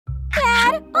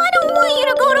Dad, I don't want you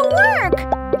to go to work.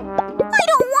 I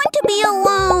don't want to be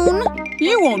alone.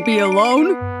 You won't be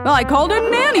alone. I called a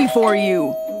nanny for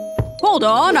you. Hold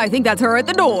on, I think that's her at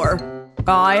the door.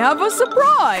 I have a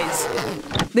surprise.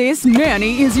 This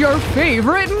nanny is your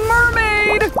favorite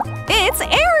mermaid. It's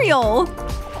Ariel!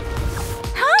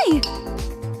 Hi!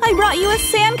 I brought you a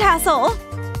sandcastle.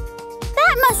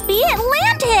 That must be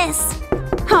Atlantis.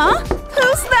 Huh?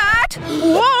 Who's that?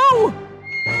 Whoa!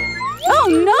 Oh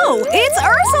no! It's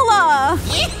Ursula!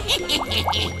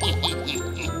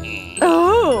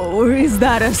 Oh, is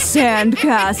that a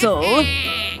sandcastle?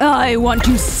 I want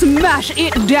to smash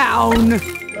it down!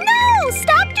 No!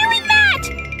 Stop doing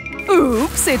that!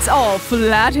 Oops, it's all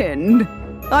flattened.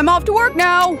 I'm off to work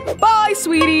now. Bye,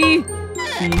 sweetie.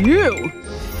 You.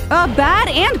 A bad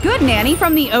and good nanny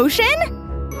from the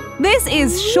ocean? This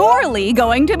is surely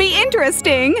going to be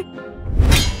interesting.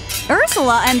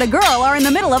 Ursula and the girl are in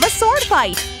the middle of a sword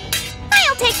fight.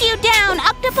 I'll take you down,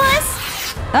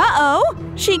 octopus! Uh-oh!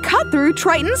 She cut through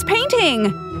Triton's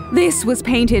painting! This was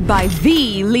painted by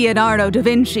the Leonardo da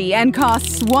Vinci and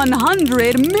costs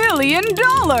 $100 million!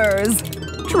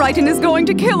 Triton is going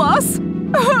to kill us!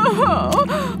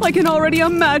 I can already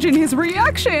imagine his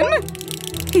reaction!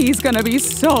 He's gonna be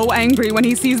so angry when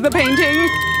he sees the painting!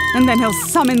 And then he'll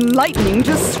summon lightning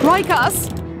to strike us!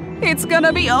 It's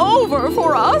gonna be over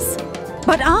for us!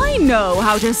 But I know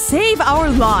how to save our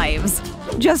lives!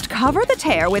 Just cover the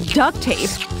tear with duct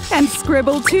tape and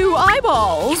scribble 2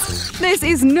 eyeballs! This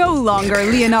is no longer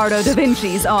Leonardo da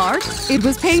Vinci's art. It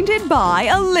was painted by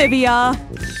Olivia.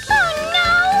 Oh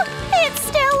no! It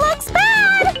still looks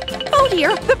bad! Oh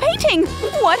dear, the painting!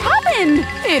 What happened?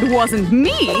 It wasn't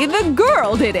me, the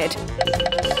girl did it!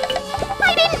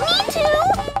 I didn't mean to!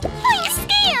 I'm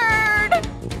scared!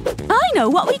 I know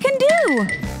what we can do!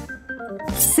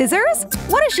 Scissors?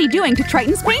 What is she doing to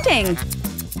Triton's painting?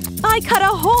 I cut a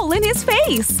hole in his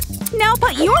face! Now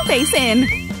put your face in!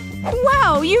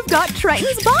 Wow, you've got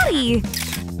Triton's body!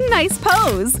 Nice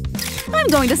pose! I'm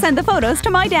going to send the photos to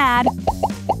my dad.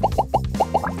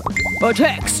 A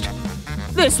text!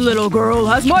 This little girl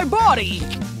has my body!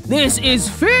 This is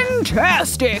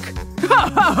fantastic!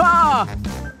 Ha ha ha!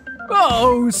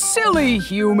 Oh, silly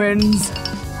humans!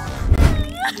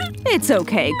 It's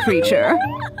okay, creature.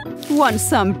 Want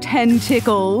some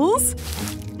tentacles?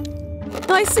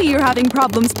 I see you're having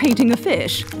problems painting a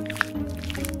fish.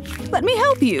 Let me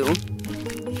help you.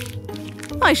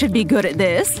 I should be good at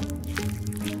this.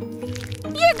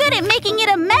 You're good at making it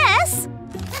a mess!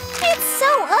 It's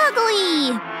so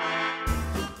ugly!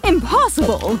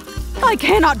 Impossible! I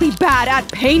cannot be bad at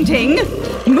painting!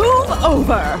 Move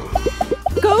over!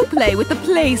 Go play with the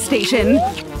PlayStation.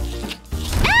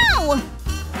 Ow!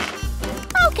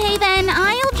 Okay then,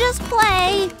 I'll just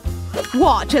play.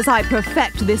 Watch as I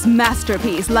perfect this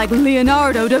masterpiece like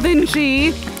Leonardo da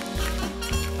Vinci!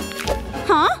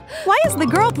 Huh? Why is the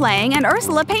girl playing and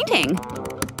Ursula painting?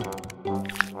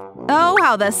 Oh,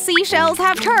 how the seashells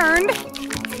have turned!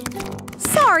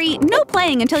 Sorry, no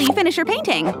playing until you finish your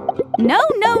painting. No,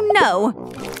 no, no!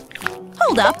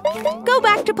 Hold up! Go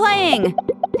back to playing!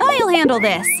 I'll handle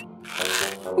this.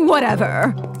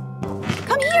 Whatever.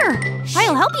 Come here!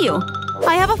 I'll help you!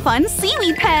 I have a fun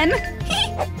seaweed pen!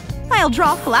 I'll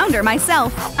draw Flounder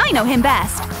myself. I know him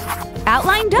best.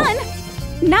 Outline done!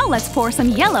 Now let's pour some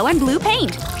yellow and blue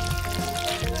paint.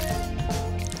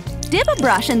 Dip a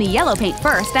brush in the yellow paint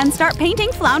first and start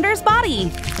painting Flounder's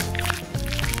body.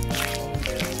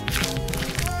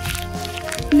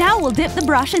 Now we'll dip the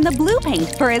brush in the blue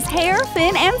paint for his hair,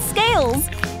 fin, and scales.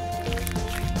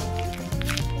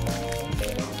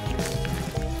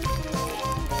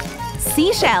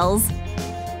 Seashells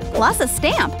plus a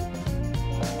stamp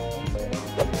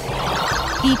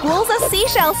equals a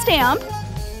seashell stamp.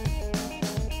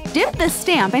 Dip the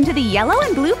stamp into the yellow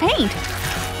and blue paint.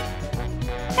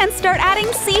 And start adding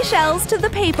seashells to the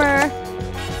paper.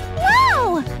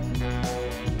 Wow!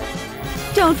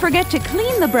 Don't forget to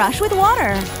clean the brush with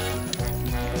water.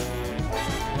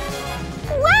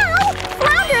 Wow!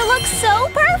 Flounder looks so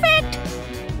perfect!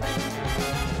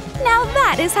 Now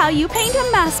that is how you paint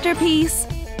a masterpiece.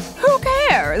 Who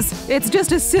cares? It's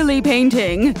just a silly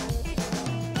painting.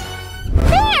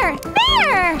 There!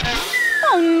 There!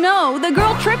 Oh no, the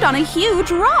girl tripped on a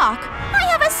huge rock. I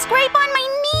have a scrape on my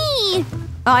knee!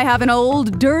 I have an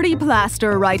old dirty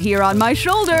plaster right here on my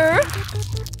shoulder.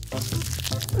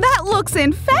 That looks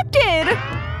infected!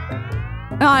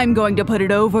 I'm going to put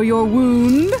it over your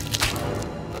wound.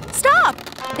 Stop!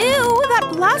 Ew, that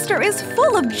plaster is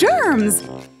full of germs!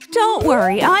 Don't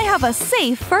worry, I have a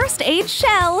safe first aid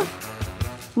shell.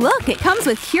 Look, it comes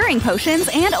with curing potions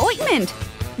and ointment.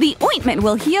 The ointment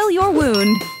will heal your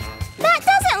wound. That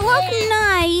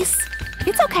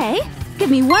Okay,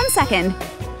 give me 1 second.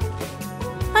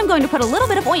 I'm going to put a little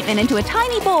bit of ointment into a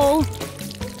tiny bowl.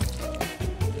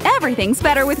 Everything's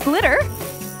better with glitter.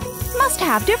 Must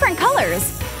have different colors.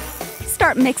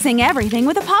 Start mixing everything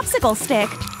with a popsicle stick.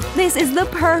 This is the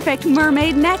perfect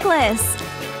mermaid necklace.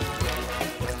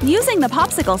 Using the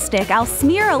popsicle stick, I'll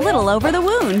smear a little over the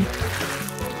wound.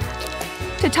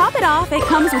 To top it off, it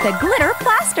comes with a glitter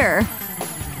plaster.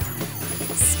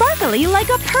 Sparkly like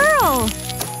a pearl.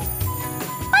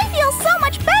 I feel so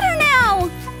much better now!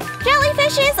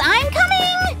 Jellyfishes, I'm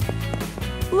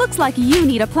coming! Looks like you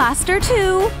need a plaster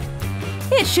too.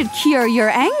 It should cure your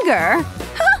anger.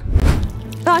 Huh.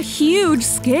 A huge,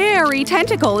 scary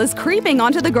tentacle is creeping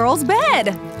onto the girl's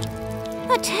bed.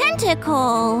 A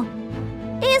tentacle…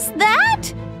 Is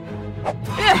that…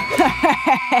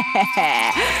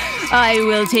 I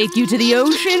will take you to the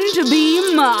ocean to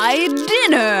be my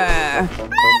dinner!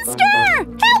 Monster!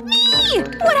 Help me!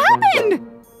 What happened?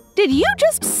 Did you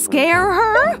just scare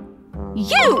her?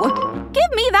 You!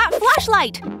 Give me that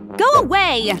flashlight! Go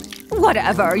away!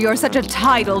 Whatever, you're such a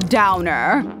tidal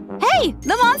downer. Hey,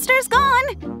 the monster's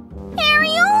gone!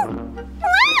 Ariel?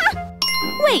 Ah!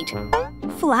 Wait,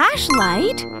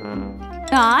 flashlight?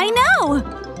 I know!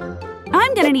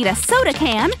 I'm gonna need a soda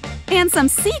can and some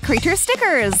sea creature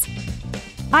stickers.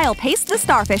 I'll paste the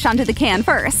starfish onto the can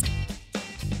first.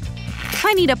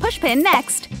 I need a pushpin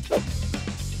next.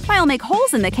 I'll make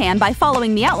holes in the can by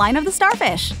following the outline of the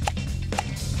starfish.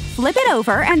 Flip it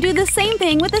over and do the same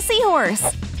thing with the seahorse.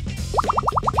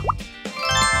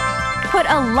 Put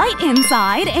a light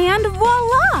inside and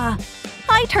voila!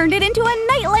 I turned it into a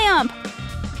night lamp!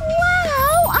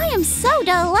 Wow, I am so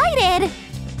delighted!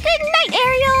 Good night,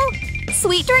 Ariel!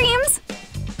 Sweet dreams!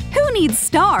 Who needs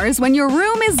stars when your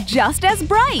room is just as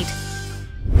bright?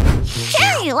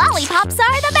 Cherry lollipops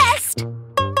are the best!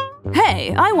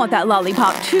 Hey, I want that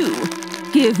lollipop too.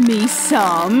 Give me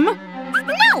some.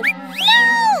 No!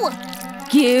 No!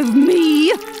 Give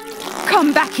me…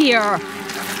 Come back here!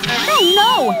 Oh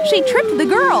no! She tripped the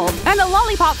girl, and the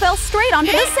lollipop fell straight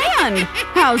onto the sand!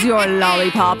 How's your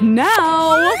lollipop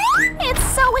now? It's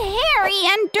so hairy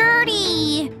and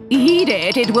dirty! Eat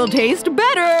it, it will taste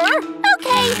better!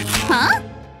 Okay. Huh?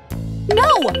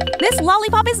 No! This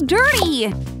lollipop is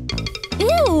dirty!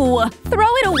 Ew!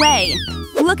 Throw it away!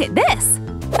 Look at this!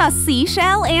 A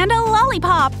seashell and a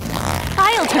lollipop!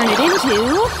 I'll turn it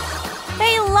into…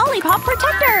 a lollipop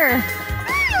protector!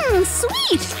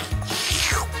 Sweet!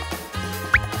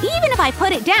 Even if I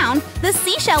put it down, the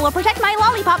seashell will protect my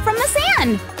lollipop from the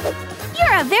sand!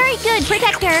 You're a very good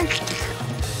protector!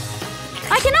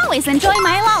 I can always enjoy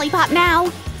my lollipop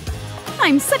now!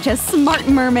 I'm such a smart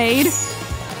mermaid!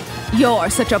 You're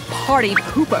such a party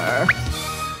pooper!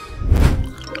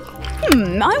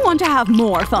 I want to have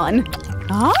more fun.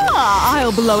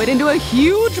 I'll blow it into a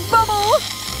huge bubble!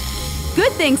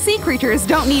 Good thing sea creatures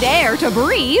don't need air to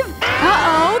breathe!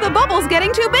 Uh-oh, the bubble's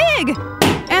getting too big!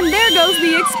 And there goes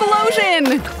the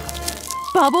explosion!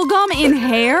 Bubblegum in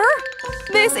hair?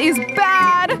 This is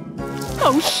bad!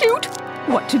 Oh shoot!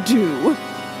 What to do?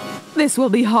 This will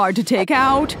be hard to take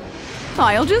out.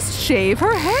 I'll just shave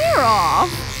her hair off.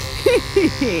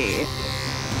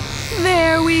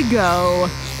 There we go.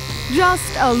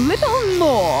 Just a little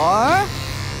more.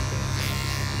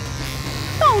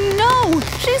 Oh no!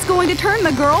 She's going to turn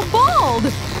the girl bald!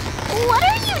 What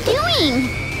are you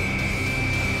doing?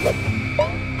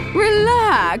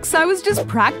 Relax, I was just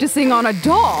practicing on a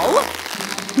doll.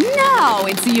 Now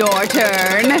it's your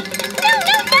turn. No,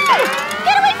 no, no!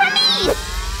 Get away from me!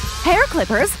 Hair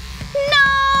clippers?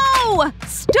 No!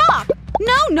 Stop!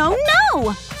 No, no,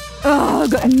 no!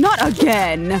 Ugh, not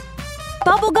again!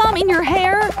 Bubblegum in your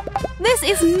hair? This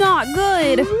is not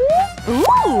good!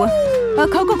 Ooh! A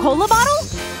Coca-Cola bottle?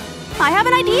 I have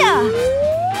an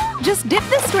idea! Just dip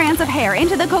the strands of hair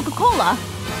into the Coca-Cola,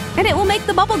 and it will make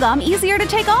the bubblegum easier to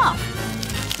take off.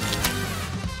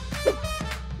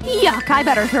 Yuck, I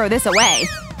better throw this away.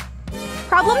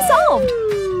 Problem solved!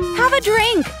 Have a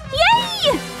drink!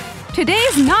 Yay!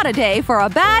 Today's not a day for a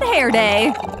bad hair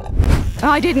day.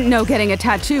 I didn't know getting a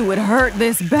tattoo would hurt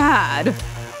this bad.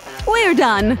 We're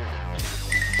done.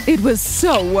 It was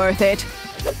so worth it.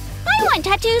 I want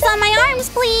tattoos on my arms,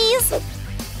 please!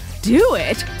 Do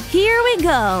it! Here we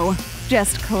go.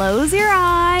 Just close your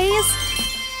eyes.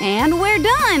 And we're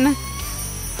done!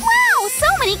 Wow, so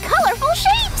many colorful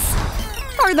shapes!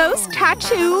 Are those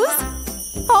tattoos?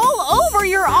 All over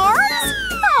your arms?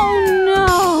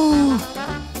 Oh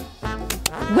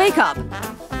no! Wake up!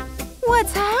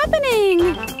 What's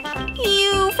happening?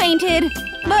 You fainted.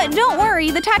 But don't worry,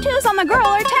 the tattoos on the girl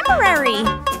are temporary.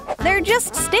 They're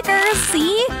just stickers,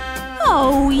 see?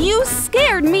 Oh, you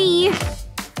scared me!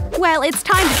 Well, it's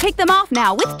time to take them off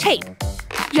now with tape.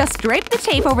 Just drape the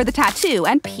tape over the tattoo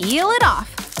and peel it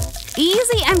off.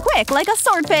 Easy and quick like a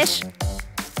swordfish.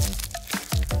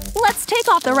 Let's take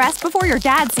off the rest before your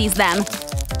dad sees them.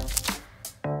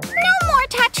 No more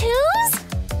tattoos?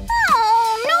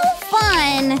 Oh, no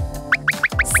fun.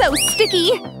 So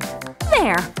sticky.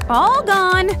 There, all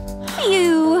gone.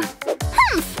 Phew.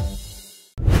 Humph.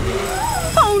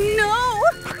 Oh no!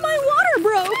 My water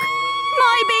broke!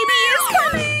 My baby is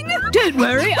coming! Don't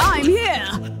worry, I'm here.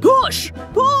 Push!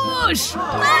 Push!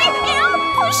 I am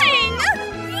pushing!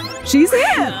 She's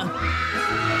here!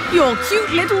 Your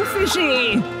cute little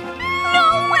fishy!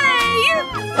 No way!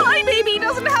 My baby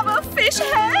doesn't have a fish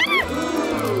head!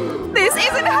 This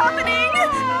isn't happening!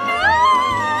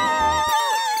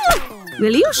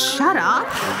 Will you shut up?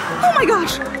 Oh my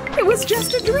gosh! It was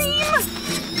just a dream!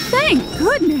 Thank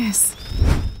goodness!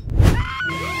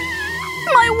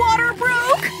 My water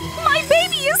broke! My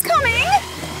baby is coming!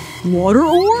 Water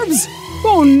orbs?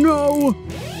 Oh no!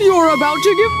 You're about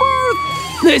to give birth!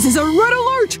 This is a red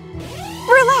alert!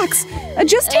 Relax!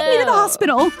 Just take me to the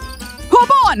hospital! Hop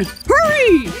on!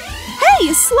 Hurry!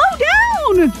 Hey, slow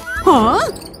down!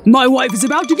 Huh? My wife is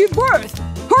about to give birth!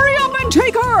 Hurry up and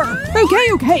take her!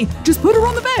 Okay, just put her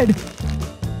on the bed.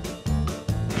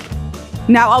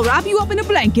 Now I'll wrap you up in a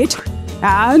blanket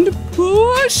and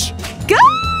push! Go!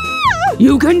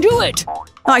 You can do it!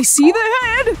 I see the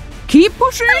head! Keep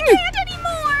pushing! I can't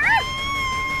anymore!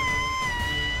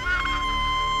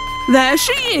 There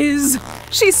she is!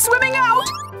 She's swimming out!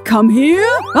 Come here!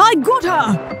 I got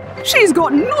her! She's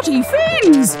got knotty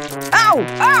fins! Ow!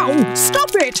 Ow!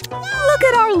 Stop it! Look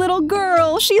at our little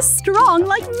girl! She's strong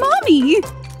like Mommy!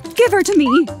 Give her to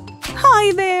me!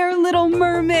 Hi there, little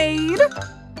mermaid!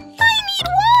 I need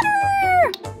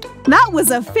water! That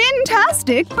was a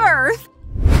fantastic birth!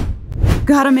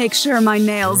 Gotta make sure my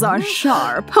nails are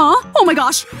sharp. Huh? Oh my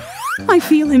gosh! I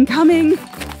feel him coming.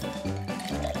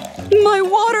 My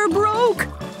water broke!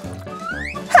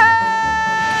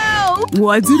 Help!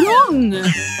 What's wrong?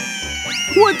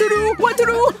 What to do? What to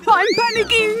do? I'm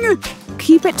panicking!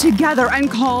 Keep it together and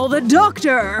call the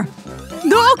doctor!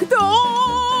 Doctor!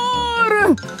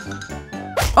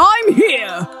 I'm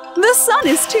here! The sun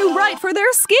is too bright for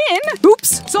their skin!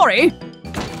 Oops, sorry.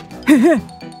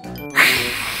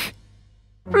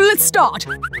 Let's start.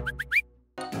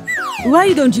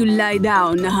 Why don't you lie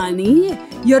down, honey?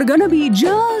 You're gonna be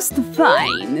just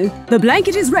fine. The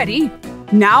blanket is ready.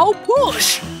 Now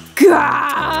push!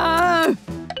 Gah!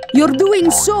 You're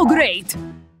doing so great.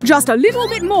 Just a little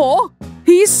bit more.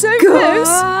 He's so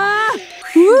close.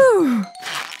 Whew.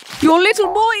 Your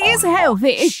little boy is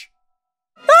healthy.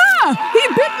 Ah! He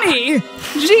bit me!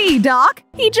 Gee, Doc,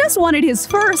 he just wanted his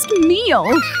first meal.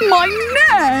 My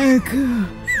neck!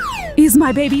 Is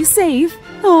my baby safe?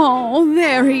 Oh,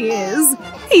 there he is.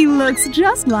 He looks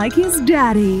just like his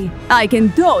daddy. I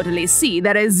can totally see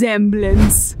the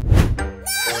resemblance.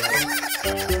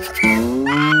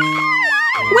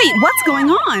 Wait, what's going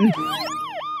on?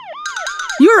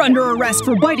 You're under arrest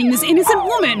for biting this innocent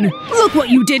woman! Look what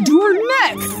you did to her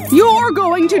neck! You're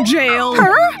going to jail!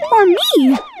 Her or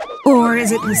me? Or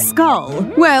is it the skull?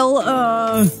 Well,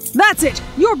 that's it!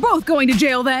 You're both going to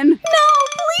jail then! No,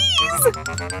 please!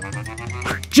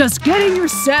 Just get in your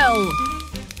cell!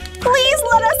 Please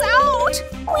let us out!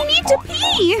 We need to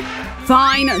pee!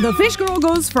 Fine, the fish girl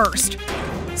goes first.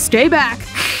 Stay back.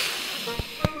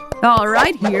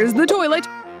 Alright, here's the toilet.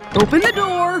 Open the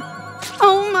door.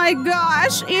 Oh my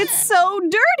gosh, it's so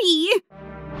dirty!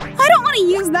 I don't want to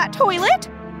use that toilet!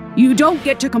 You don't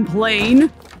get to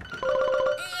complain.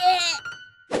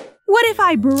 What if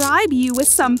I bribe you with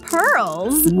some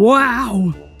pearls?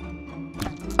 Wow!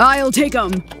 I'll take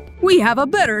them. We have a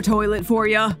better toilet for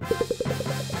you.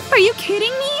 Are you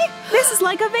kidding me? This is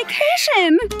like a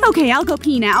vacation! Okay, I'll go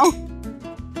pee now.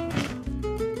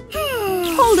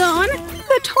 Hold on,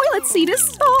 the toilet seat is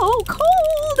so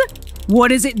cold!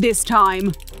 What is it this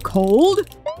time? Cold?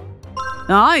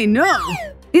 I know.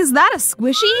 Is that a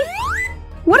squishy?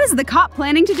 What is the cop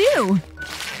planning to do?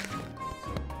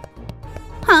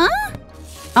 Huh?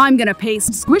 I'm gonna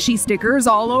paste squishy stickers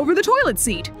all over the toilet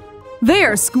seat.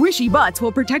 Their squishy butts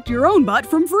will protect your own butt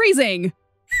from freezing.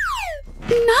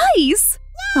 Nice!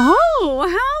 Oh,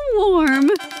 how warm!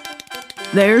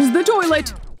 There's the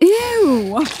toilet.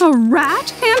 Ew, a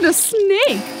rat and a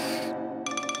snake!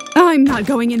 I'm not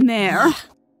going in there.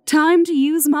 Time to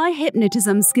use my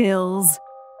hypnotism skills.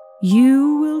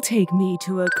 You will take me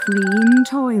to a clean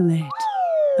toilet.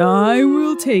 I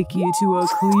will take you to a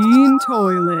clean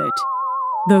toilet.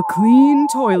 The clean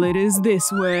toilet is this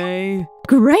way.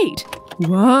 Great!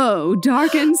 Whoa,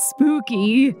 dark and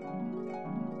spooky.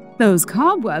 Those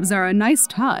cobwebs are a nice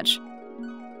touch.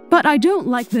 But I don't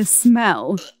like the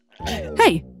smell.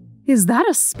 Hey, is that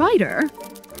a spider?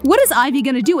 What is Ivy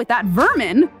gonna do with that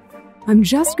vermin? I'm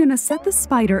just gonna set the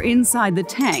spider inside the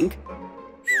tank.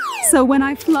 So when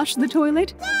I flush the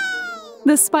toilet,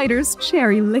 the spider's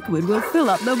cherry liquid will fill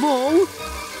up the bowl.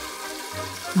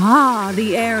 Ah,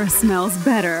 the air smells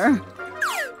better.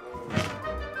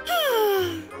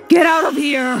 Get out of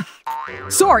here!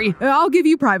 Sorry, I'll give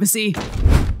you privacy.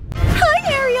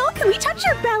 Hi, Ariel! Can we touch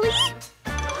your belly?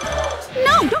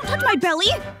 No, don't touch my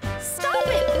belly! Stop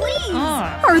it, please!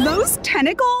 Are those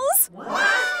tentacles? Ew!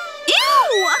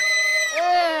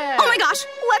 Oh my gosh,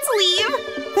 let's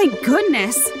leave! Thank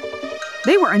goodness.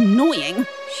 They were annoying.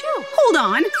 Hold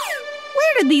on.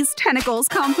 Where did these tentacles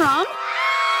come from?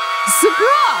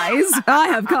 Surprise! I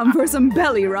have come for some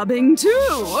belly rubbing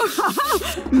too.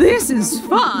 This is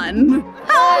fun.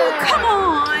 Oh, come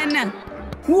on!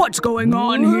 What's going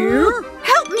on here?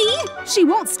 Help me! She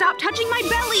won't stop touching my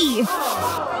belly!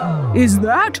 Is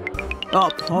that a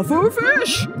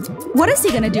pufferfish? What is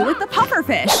he gonna do with the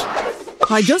pufferfish?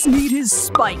 I just need his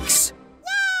spikes.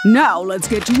 Now let's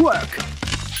get to work.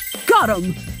 Got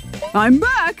him! I'm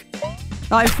back!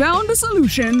 I found a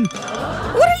solution.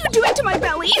 What are you doing to my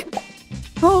belly?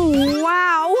 Oh,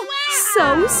 wow!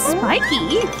 So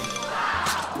spiky!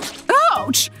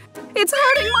 Ouch! It's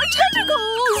hurting my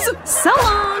tentacles! So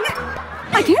long!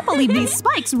 I can't believe these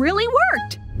spikes really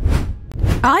worked!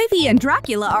 Ivy and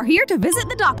Dracula are here to visit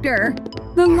the doctor.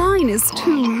 The line is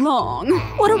too long.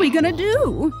 What are we gonna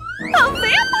do? A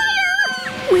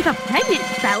vampire! With a pregnant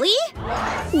belly?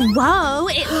 Whoa,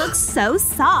 it looks so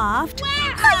soft.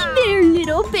 Hi there,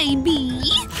 little baby.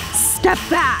 Step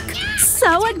back!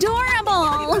 So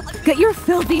adorable! Get your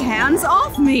filthy hands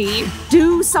off me!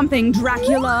 Do something,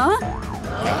 Dracula!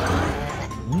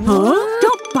 Huh?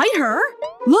 Don't bite her!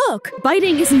 Look,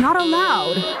 biting is not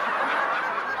allowed.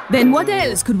 Then what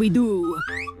else could we do?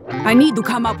 I need to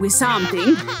come up with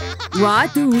something.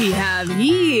 What do we have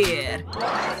here?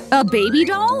 A baby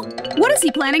doll? What is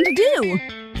he planning to do?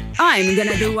 I'm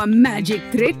gonna do a magic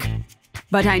trick,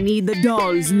 but I need the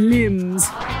doll's limbs.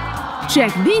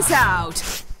 Check this out!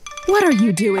 What are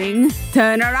you doing?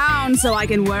 Turn around so I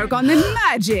can work on the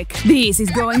magic! This is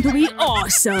going to be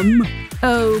awesome!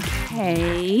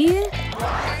 Okay…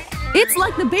 It's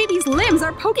like the baby's limbs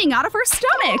are poking out of her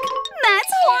stomach!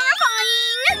 That's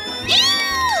horrifying!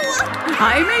 Ew!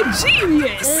 I'm a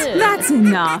genius! That's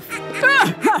enough!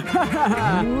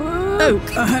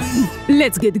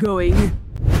 Let's get going.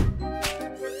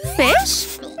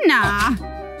 Fish? Nah.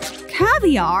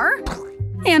 Caviar?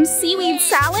 And seaweed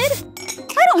salad?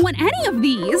 I don't want any of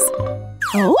these!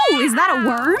 Oh, is that a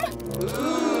worm?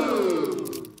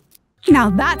 Now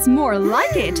that's more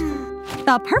like it!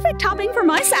 The perfect topping for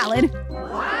my salad!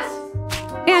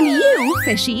 And you,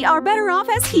 fishy, are better off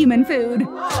as human food!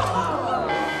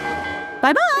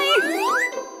 Bye-bye!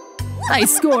 I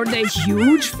scored a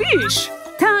huge fish!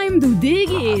 Time to dig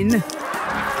in!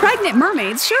 Pregnant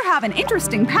mermaids sure have an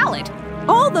interesting palate!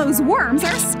 All those worms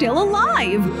are still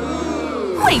alive!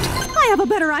 Wait, I have a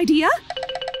better idea!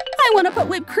 I want to put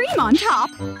whipped cream on top!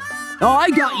 Oh, I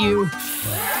got you!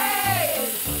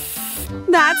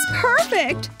 That's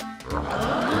perfect!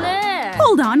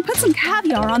 Hold on, put some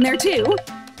caviar on there too!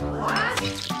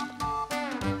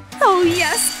 Oh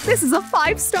yes, this is a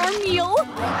 5-star meal!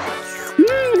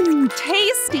 Mmm,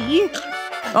 tasty!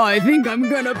 I think I'm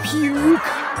gonna puke!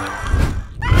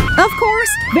 Of course,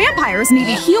 vampires need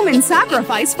a human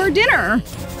sacrifice for dinner!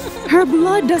 Her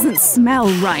blood doesn't smell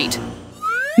right.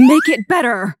 Make it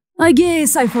better! I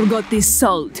guess I forgot the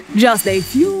salt. Just a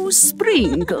few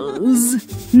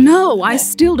sprinkles. No, I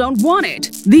still don't want it.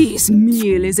 This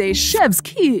meal is a chef's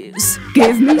kiss.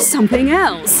 Give me something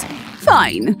else.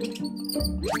 Fine.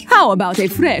 How about a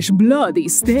fresh bloody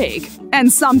steak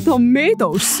and some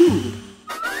tomato soup?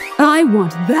 I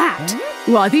want that.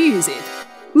 What is it?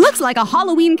 Looks like a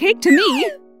Halloween cake to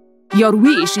me. Your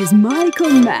wish is my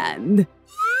command.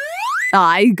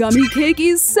 Eye gummy cake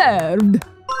is served.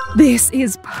 This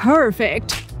is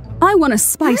perfect! I want to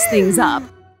spice things up,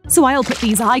 so I'll put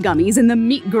these eye gummies in the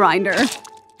meat grinder.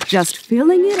 Just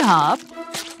filling it up,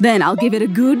 then I'll give it a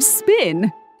good spin.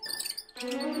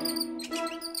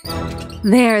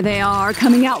 There they are,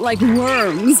 coming out like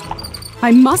worms.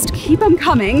 I must keep them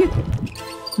coming.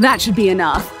 That should be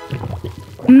enough.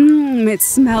 Mmm, it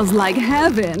smells like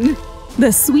heaven.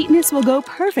 The sweetness will go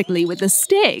perfectly with the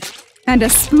steak, and a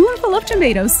spoonful of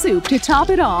tomato soup to top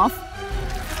it off.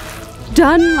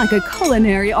 Done like a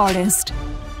culinary artist.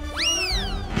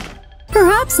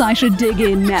 Perhaps I should dig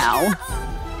in now.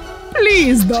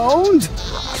 Please don't!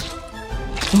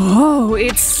 Oh,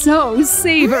 it's so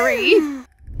savory.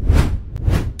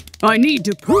 I need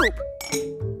to poop.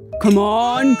 Come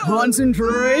on,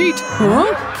 concentrate.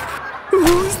 Huh?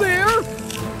 Who's there?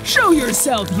 Show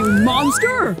yourself, you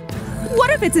monster! What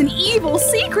if it's an evil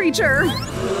sea creature?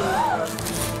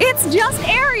 It's just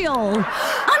Ariel.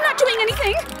 I'm not doing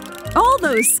anything. All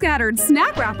those scattered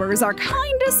snack wrappers are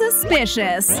kinda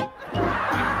suspicious.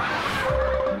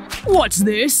 What's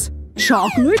this?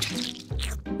 Chocolate?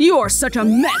 You're such a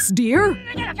mess, dear.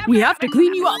 We have to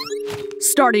clean you up.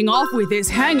 Starting off with this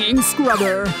hanging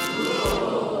scrubber.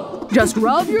 Just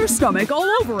rub your stomach all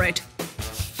over it.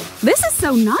 This is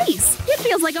so nice. It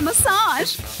feels like a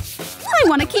massage. I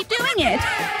want to keep doing it.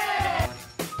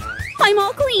 I'm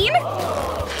all clean.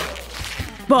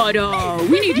 But,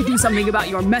 we need to do something about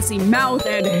your messy mouth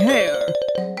and hair.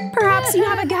 Perhaps you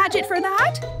have a gadget for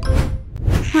that?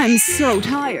 I'm so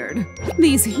tired.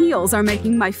 These heels are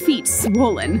making my feet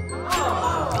swollen.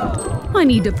 I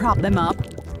need to prop them up.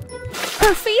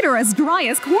 Her feet are as dry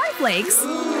as cornflakes.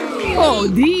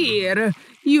 Oh dear,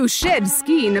 you shed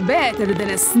skin better than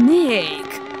a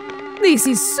snake. This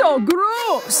is so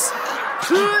gross.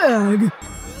 Ugh.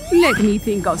 Let me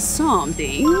think of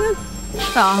something.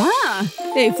 Aha!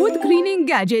 A foot cleaning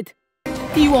gadget.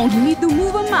 You won't need to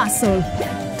move a muscle.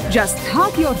 Just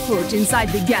tuck your foot inside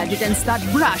the gadget and start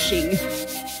brushing.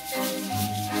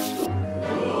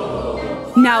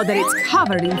 Now that it's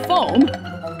covered in foam,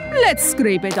 let's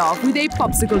scrape it off with a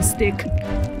popsicle stick.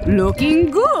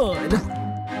 Looking good.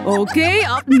 Okay,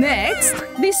 up next,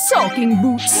 the soaking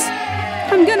boots.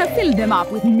 I'm gonna fill them up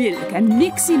with milk and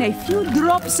mix in a few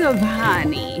drops of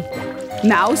honey.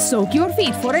 Now soak your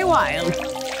feet for a while.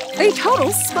 A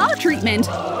total spa treatment.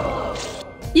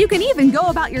 You can even go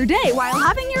about your day while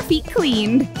having your feet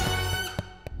cleaned.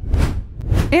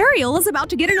 Ariel is about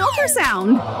to get an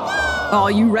ultrasound. Are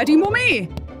you ready, Mommy?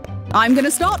 I'm gonna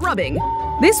start rubbing.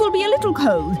 This will be a little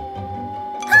cold.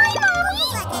 Hi,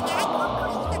 Mommy!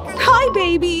 Hi,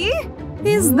 baby!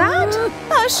 Is that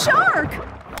a shark?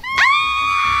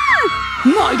 Ah!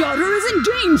 My daughter is in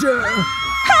danger!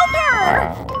 Help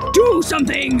her! Do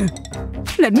something!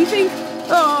 Let me think.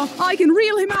 I can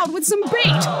reel him out with some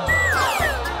bait.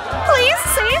 Please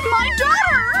save my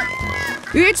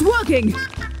daughter! It's working!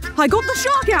 I got the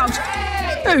shark out!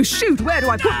 Oh shoot, where do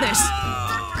I put this?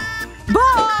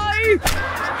 Bye!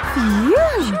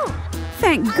 Phew!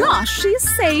 Thank gosh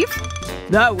she's safe.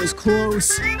 That was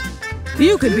close.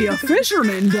 You could be a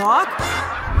fisherman, Doc.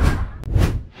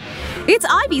 It's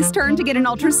Ivy's turn to get an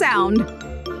ultrasound.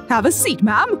 Have a seat,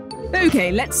 ma'am.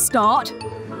 Okay, let's start.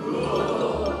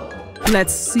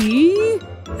 Let's see…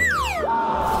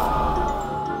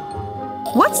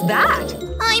 What's that?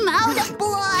 I'm out of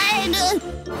blood!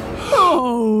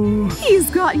 Oh… He's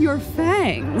got your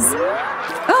fangs.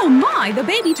 Oh my, the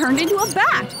baby turned into a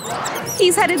bat.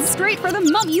 He's headed straight for the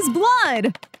mummy's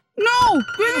blood. No!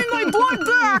 Give me my blood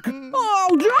back!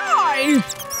 I'll die!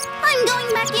 I'm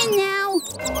going back in now.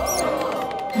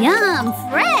 Yum,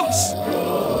 fresh!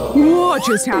 What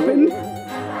just happened?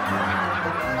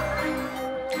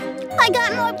 I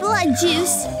got more blood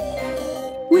juice.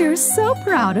 We're so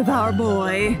proud of our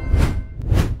boy.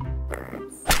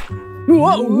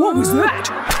 Whoa, what was that?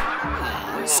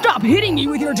 Stop hitting me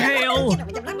with your tail!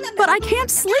 But I can't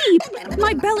sleep.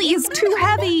 My belly is too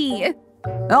heavy.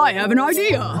 I have an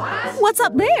idea. What's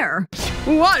up there?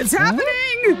 What's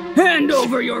happening? Hand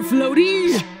over your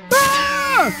floaty.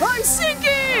 Ah! I'm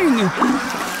sinking!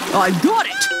 I got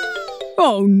it!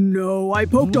 Oh no, I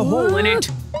poked a hole in it.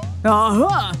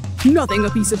 Aha! Nothing a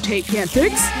piece of tape can't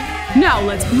fix. Now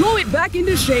let's blow it back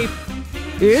into shape.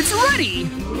 It's ready!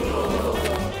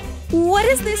 What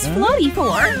is this floaty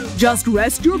for? Just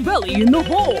rest your belly in the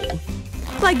hole.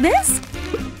 Like this?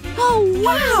 Oh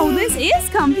wow, this is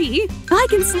comfy. I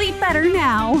can sleep better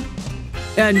now.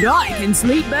 And I can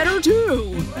sleep better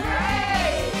too.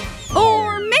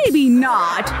 Or maybe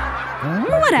not.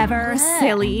 Whatever,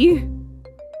 silly.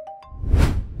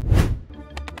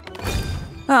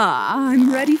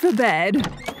 I'm ready for bed.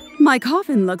 My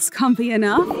coffin looks comfy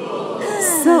enough.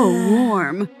 So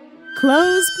warm.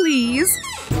 Clothes, please.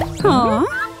 Huh?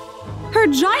 Her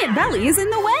giant belly is in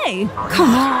the way.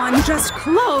 Come on, just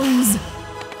close.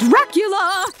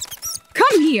 Dracula!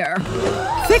 Come here.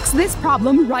 Fix this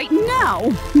problem right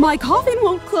now. My coffin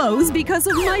won't close because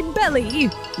of my belly.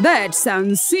 That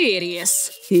sounds serious.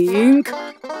 Think.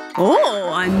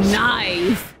 Oh, a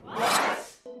knife.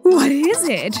 What is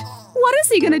it? What is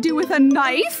he gonna do with a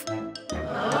knife?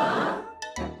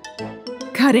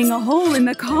 Cutting a hole in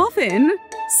the coffin?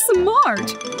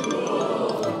 Smart.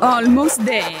 Almost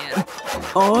there.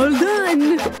 All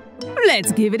done.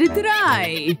 Let's give it a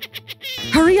try.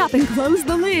 Hurry up and close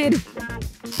the lid.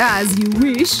 As you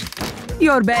wish.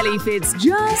 Your belly fits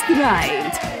just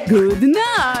right. Good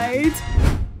night.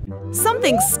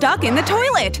 Something's stuck in the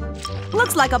toilet.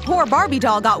 Looks like a poor Barbie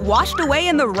doll got washed away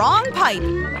in the wrong pipe.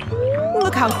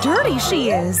 Look how dirty she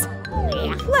is.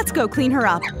 Let's go clean her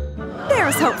up.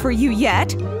 There's hope for you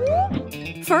yet.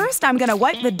 First, I'm gonna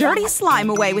wipe the dirty slime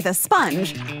away with a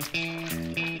sponge.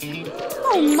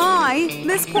 Oh my!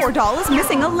 This poor doll is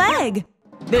missing a leg.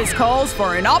 This calls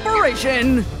for an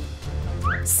operation!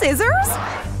 Scissors?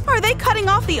 Are they cutting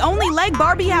off the only leg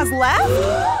Barbie has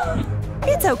left?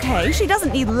 It's okay, she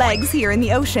doesn't need legs here in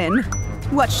the ocean.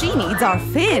 What she needs are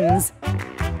fins.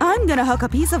 I'm gonna hook a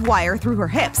piece of wire through her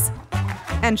hips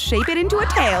and shape it into a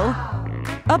tail.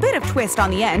 A bit of twist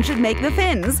on the end should make the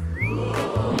fins.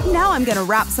 Now I'm gonna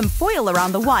wrap some foil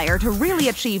around the wire to really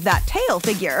achieve that tail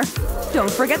figure. Don't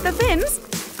forget the fins.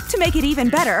 To make it even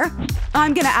better,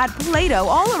 I'm gonna add Play-Doh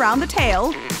all around the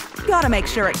tail. Gotta make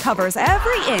sure it covers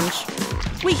every inch.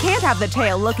 We can't have the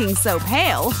tail looking so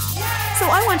pale. So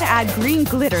I want to add green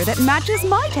glitter that matches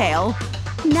my tail.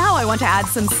 Now I want to add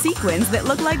some sequins that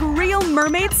look like real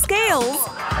mermaid scales.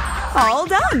 All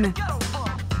done!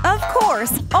 Of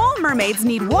course, all mermaids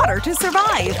need water to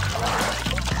survive.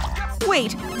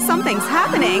 Wait, something's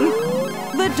happening.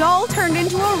 The doll turned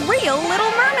into a real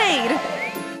little mermaid.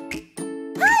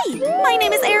 Hi, my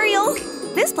name is Ariel.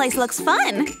 This place looks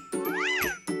fun.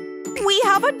 We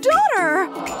have a daughter!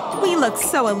 We look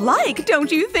so alike,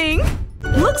 don't you think?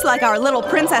 Looks like our little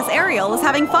Princess Ariel is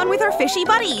having fun with her fishy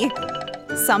buddy.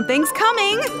 Something's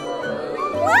coming!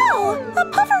 Wow, a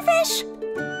pufferfish!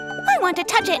 I want to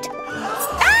touch it.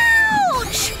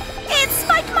 Ouch! It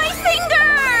spiked my finger!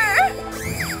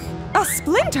 A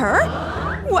splinter?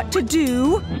 What to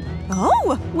do?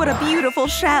 Oh, what a beautiful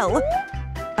shell!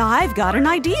 I've got an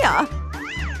idea!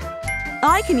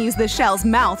 I can use the shell's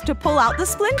mouth to pull out the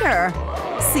splinter.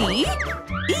 See?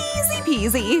 Easy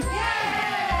peasy.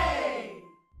 Yay!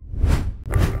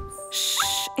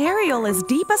 Shh, Ariel is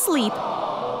deep asleep.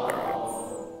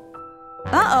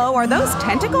 Uh-oh, are those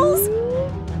tentacles?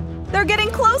 They're getting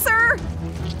closer!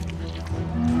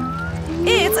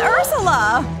 It's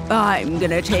Ursula! I'm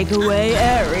gonna take away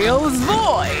Ariel's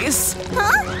voice!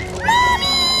 Huh?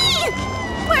 Mommy!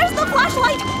 Where's the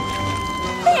flashlight?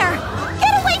 There!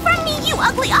 Get away from me, you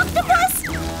ugly octopus!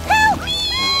 Help me!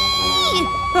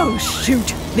 Oh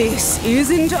shoot, this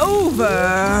isn't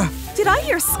over! Did I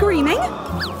hear screaming?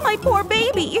 My poor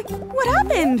baby! What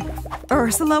happened?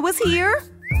 Ursula was here?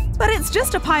 But it's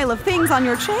just a pile of things on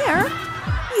your chair.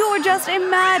 You're just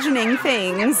imagining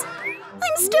things.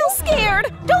 I'm still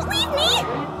scared! Don't leave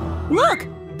me! Look!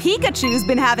 Pikachu's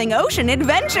been having ocean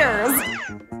adventures!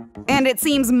 And it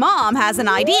seems Mom has an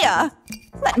idea.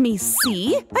 Let me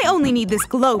see. I only need this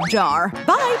globe jar.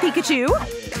 Bye, Pikachu!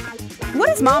 What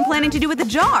is Mom planning to do with the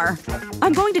jar?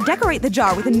 I'm going to decorate the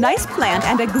jar with a nice plant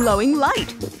and a glowing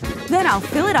light. Then I'll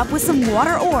fill it up with some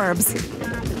water orbs.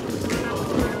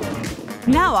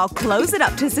 Now I'll close it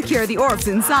up to secure the orbs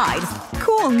inside.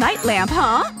 Cool night lamp,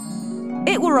 huh?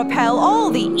 It will repel all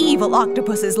the evil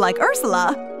octopuses like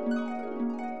Ursula.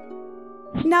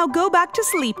 Now go back to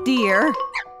sleep, dear.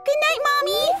 Good night,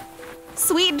 Mommy!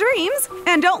 Sweet dreams,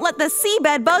 and don't let the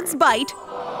seabed bugs bite.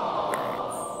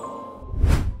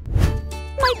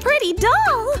 My pretty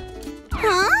doll!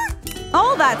 Huh?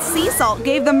 All that sea salt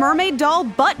gave the mermaid doll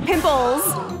butt pimples.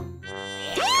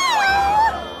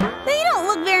 They don't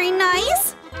look very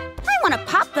nice. I want to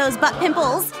pop those butt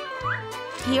pimples.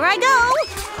 Here I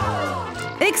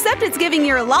go. Except it's giving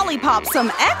your lollipop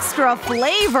some extra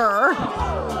flavor.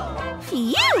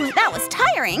 Phew, that was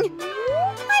tiring.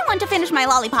 I want to finish my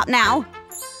lollipop now.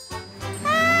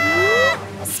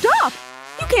 Stop!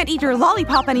 You can't eat your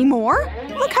lollipop anymore.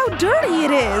 Look how dirty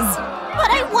it is.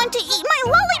 But I want to eat my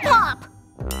lollipop!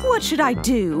 What should I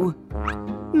do?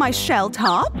 My shell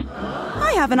top?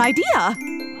 I have an idea.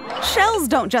 Shells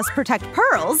don't just protect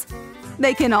pearls.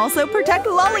 They can also protect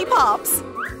lollipops.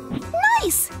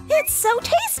 Nice! It's so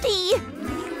tasty!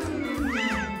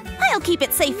 I'll keep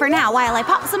it safe for now while I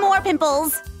pop some more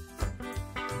pimples.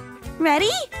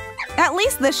 Ready? At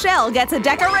least the shell gets a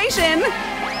decoration.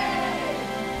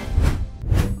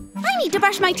 I need to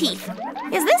brush my teeth.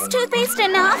 Is this toothpaste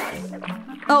enough?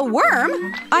 A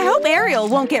worm? I hope Ariel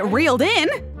won't get reeled in.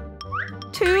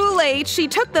 Too late, she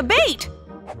took the bait.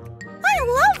 I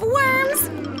love worms!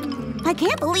 I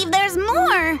can't believe there's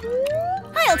more!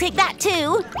 I'll take that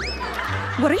too!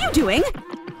 What are you doing?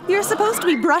 You're supposed to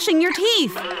be brushing your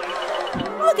teeth.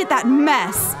 Look at that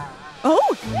mess.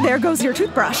 Oh, there goes your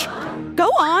toothbrush. Go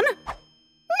on.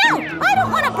 No, I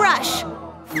don't want to brush.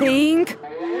 Think.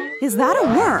 Is that a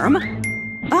worm?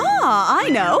 Ah, I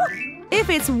know. If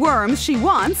it's worms she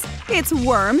wants, it's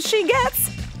worms she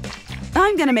gets.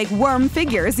 I'm gonna make worm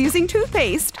figures using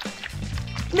toothpaste.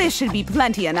 This should be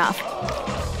plenty enough.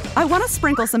 I want to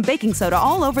sprinkle some baking soda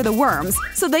all over the worms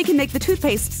so they can make the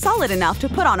toothpaste solid enough to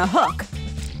put on a hook.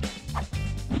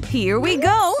 Here we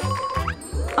go!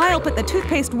 I'll put the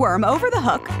toothpaste worm over the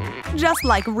hook, just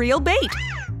like real bait.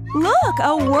 Look,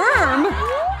 a worm!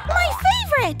 My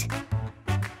favorite!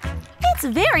 It's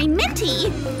very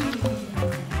minty.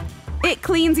 It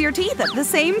cleans your teeth at the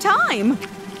same time.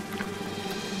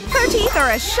 Her teeth are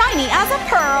as shiny as a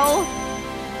pearl.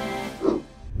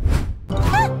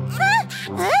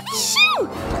 Shoo!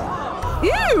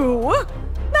 Ew!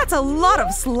 That's a lot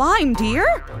of slime,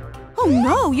 dear. Oh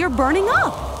no, you're burning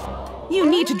up. You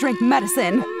need to drink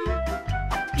medicine.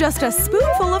 Just a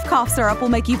spoonful of cough syrup will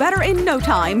make you better in no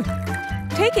time.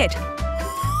 Take it.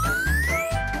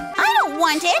 I don't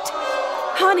want it.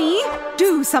 Honey,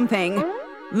 do something.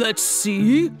 Let's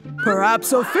see.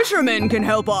 Perhaps a fisherman can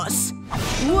help us.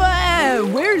 Whoa,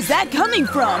 where's that coming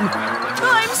from?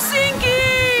 I'm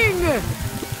sinking!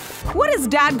 What is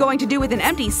Dad going to do with an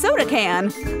empty soda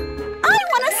can? I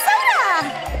want a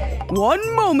soda!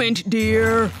 One moment,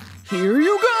 dear. Here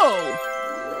you go.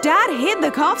 Dad hid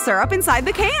the cough syrup inside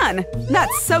the can.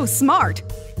 That's so smart.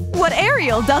 What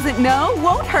Ariel doesn't know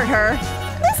won't hurt her.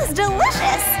 This is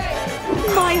delicious!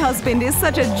 My husband is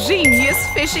such a genius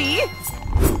fishy.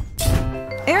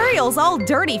 Ariel's all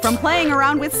dirty from playing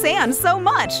around with sand so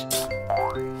much.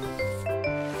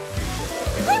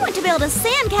 I want to build a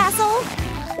sandcastle.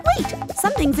 Wait,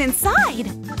 something's inside.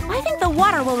 I think the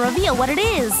water will reveal what it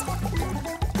is.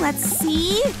 Let's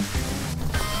see.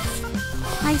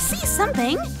 I see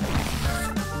something.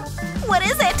 What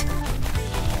is it?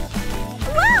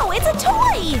 Wow, it's a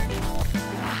toy!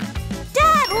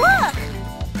 Dad, look!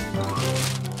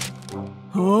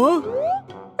 Huh?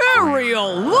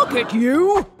 Ariel, look at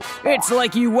you! It's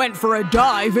like you went for a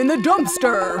dive in the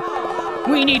dumpster.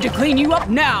 We need to clean you up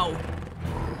now.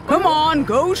 Come on,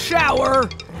 go shower.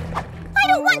 I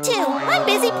don't want to! I'm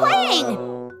busy playing!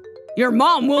 Your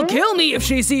mom will kill me if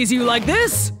she sees you like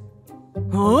this!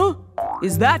 Huh?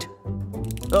 Is that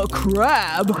a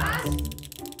crab?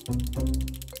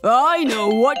 I know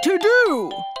what to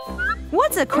do!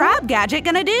 What's a crab gadget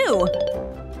gonna do?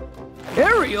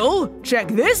 Ariel, check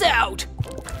this out!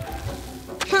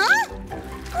 Huh?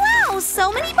 Wow,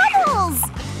 so many bubbles!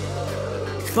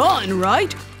 Fun,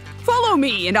 right? Follow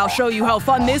me and I'll show you how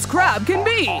fun this crab can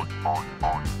be!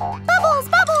 Bubbles,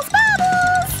 bubbles,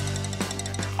 bubbles!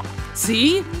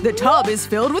 See? The tub is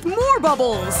filled with more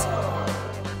bubbles!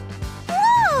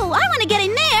 Whoa, I want to get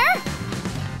in there!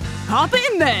 Hop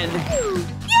in then!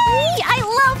 Yay! I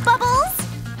love bubbles!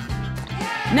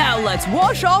 Now let's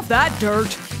wash off that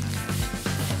dirt!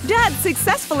 Dad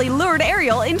successfully lured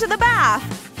Ariel into the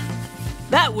bath.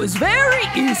 That was very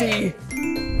easy!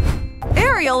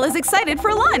 Ariel is excited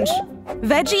for lunch.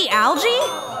 Veggie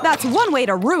algae? That's one way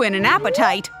to ruin an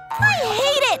appetite. I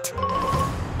hate it!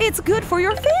 It's good for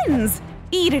your fins.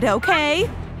 Eat it, okay?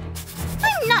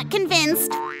 I'm not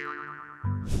convinced.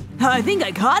 I think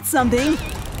I caught something.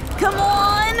 Come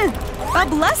on! A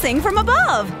blessing from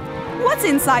above. What's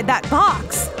inside that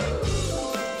box?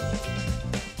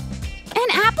 An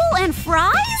apple and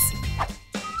fries?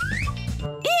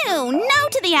 Ew, no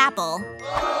to the apple.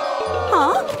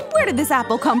 Huh? Where did this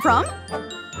apple come from?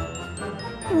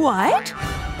 What?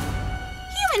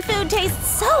 Human food tastes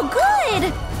so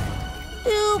good!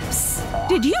 Oops.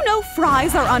 Did you know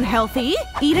fries are unhealthy?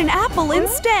 Eat an apple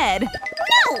instead.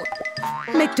 No!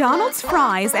 McDonald's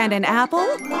fries and an apple?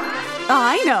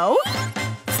 I know.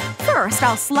 First,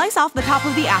 I'll slice off the top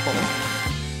of the apple.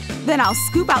 Then I'll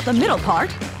scoop out the middle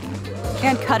part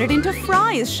and cut it into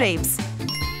fries shapes.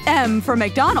 M for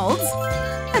McDonald's.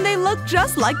 And they look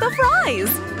just like the fries.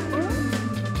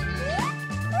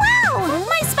 Wow!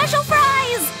 My special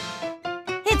fries!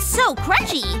 It's so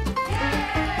crunchy!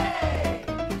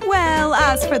 Well,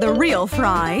 as for the real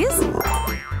fries,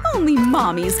 only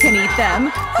mommies can eat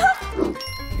them.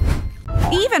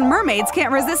 Even mermaids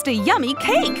can't resist a yummy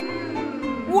cake.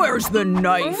 Where's the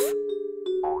knife?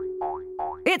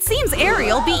 It seems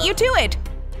Ariel beat you to it.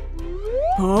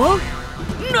 Huh?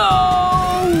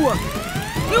 No!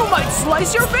 You might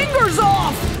slice your fingers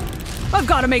off! I've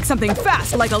got to make something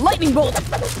fast, like a lightning bolt.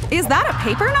 Is that a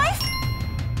paper knife?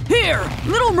 Here,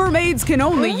 little mermaids can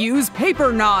only use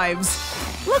paper knives.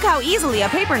 Look how easily a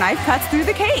paper knife cuts through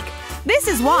the cake. This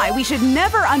is why we should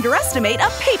never underestimate a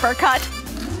paper cut.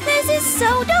 This is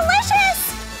so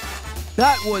delicious!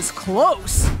 That was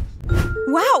close.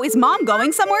 Wow, is Mom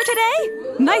going somewhere today?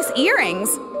 Nice earrings.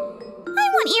 I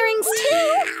want earrings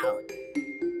too!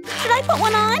 Should I put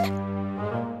one on?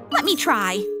 Let me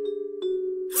try.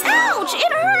 Ouch!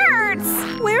 It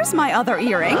hurts! Where's my other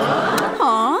earring?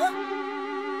 Huh?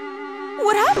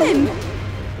 What happened?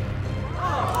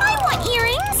 I want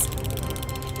earrings!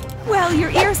 Well, your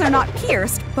ears are not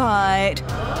pierced, but…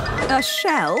 a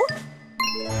shell?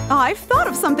 I've thought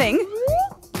of something!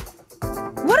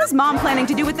 What is Mom planning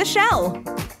to do with the shell?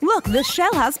 Look, the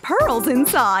shell has pearls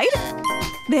inside!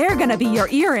 They're gonna be your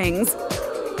earrings!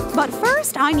 But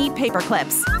first, I need paper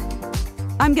clips.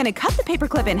 I'm gonna cut the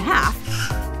paperclip in half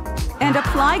and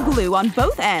apply glue on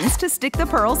both ends to stick the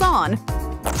pearls on.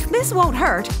 This won't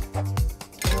hurt.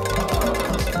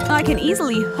 I can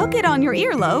easily hook it on your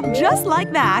earlobe just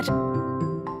like that.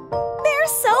 They're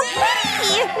so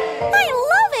pretty! I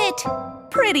love it!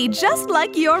 Pretty just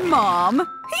like your mom.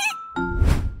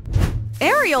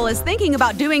 Ariel is thinking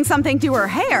about doing something to her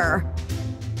hair.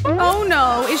 Oh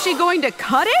no, is she going to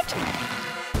cut it?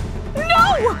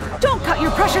 No! Don't cut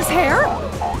your precious hair!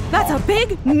 That's a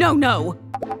big no-no.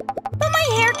 But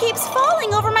my hair keeps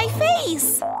falling over my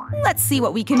face. Let's see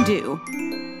what we can do.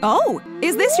 Oh,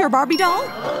 is this your Barbie doll?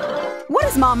 What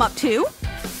is Mom up to?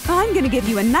 I'm gonna give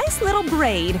you a nice little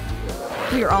braid.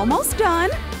 We're almost done.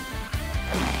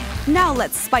 Now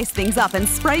let's spice things up and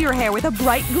spray your hair with a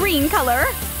bright green color.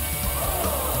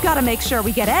 Gotta make sure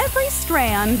we get every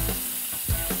strand.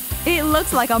 It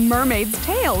looks like a mermaid's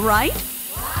tail, right?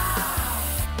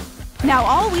 Now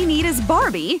all we need is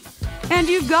Barbie, and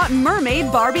you've got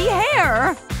mermaid Barbie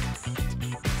hair!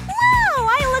 Wow,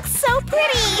 I look so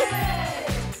pretty!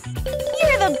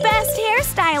 You're the best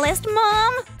hairstylist,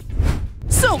 Mom!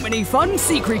 So many fun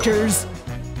sea creatures!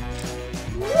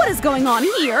 What is going on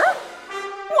here?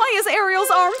 Why is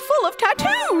Ariel's arm full of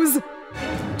tattoos?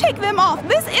 Take them off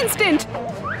this instant!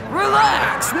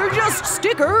 Relax, they're just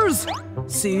stickers!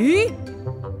 See?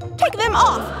 Take them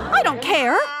off! I don't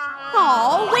care!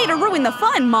 Aw, way to ruin the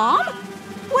fun, Mom!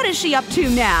 What is she up to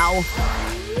now?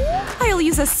 I'll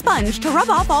use a sponge to rub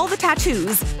off all the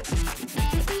tattoos.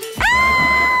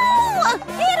 Ow!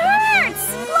 It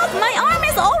hurts! Look, my arm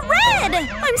is all red!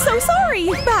 I'm so sorry,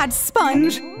 bad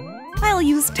sponge. I'll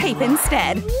use tape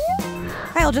instead.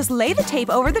 I'll just lay the tape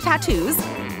over the tattoos,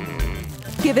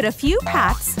 give it a few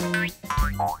pats,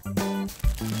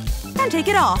 and take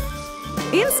it off.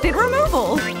 Instant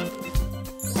removal!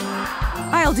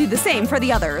 I'll do the same for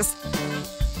the others.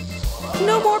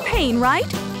 No more pain, right?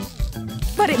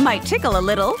 But it might tickle a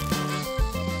little.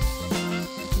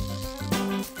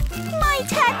 My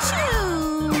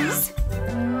tattoos!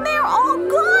 They're all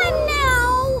gone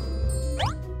now!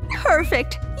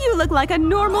 Perfect! You look like a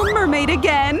normal mermaid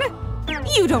again!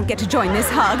 You don't get to join this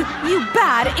hug, you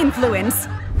bad influence!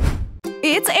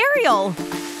 It's Ariel!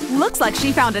 Looks like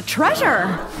she found a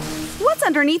treasure! What's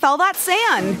underneath all that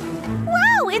sand?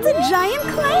 Wow, it's a giant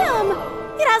clam!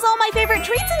 It has all my favorite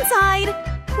treats inside!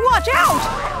 Watch out!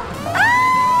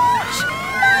 Ouch!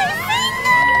 My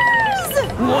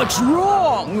fingers! What's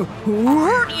wrong? Who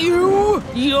hurt you?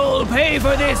 You'll pay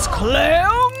for this,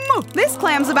 clam! This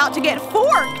clam's about to get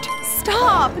forked!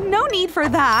 Stop! No need for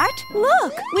that!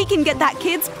 Look! We can get that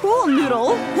kid's pool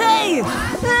noodle! Hey!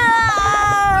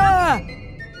 Ah!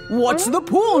 What's the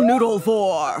pool noodle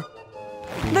for?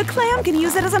 The clam can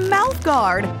use it as a mouth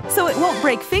guard, so it won't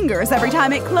break fingers every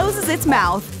time it closes its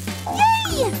mouth.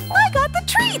 Yay! I got the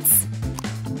treats!